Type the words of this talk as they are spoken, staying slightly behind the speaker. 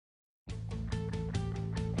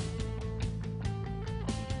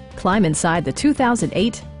Climb inside the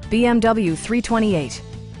 2008 BMW 328.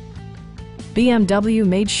 BMW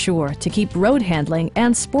made sure to keep road handling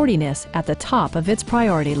and sportiness at the top of its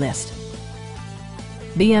priority list.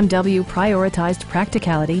 BMW prioritized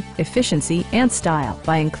practicality, efficiency, and style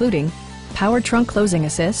by including power trunk closing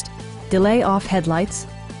assist, delay-off headlights,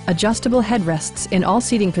 adjustable headrests in all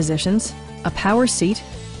seating positions, a power seat,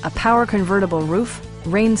 a power convertible roof,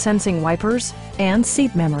 rain-sensing wipers, and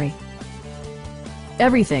seat memory.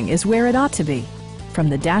 Everything is where it ought to be, from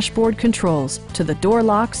the dashboard controls to the door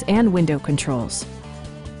locks and window controls.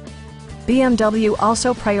 BMW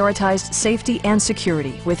also prioritized safety and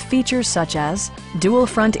security with features such as dual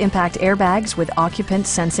front impact airbags with occupant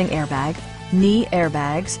sensing airbag, knee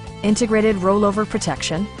airbags, integrated rollover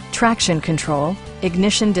protection, traction control,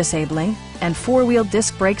 ignition disabling, and four-wheel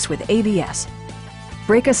disc brakes with ABS.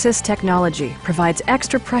 Brake assist technology provides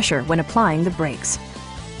extra pressure when applying the brakes.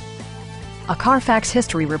 A Carfax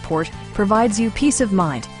history report provides you peace of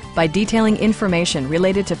mind by detailing information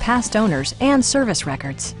related to past owners and service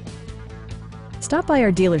records. Stop by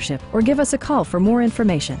our dealership or give us a call for more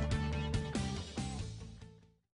information.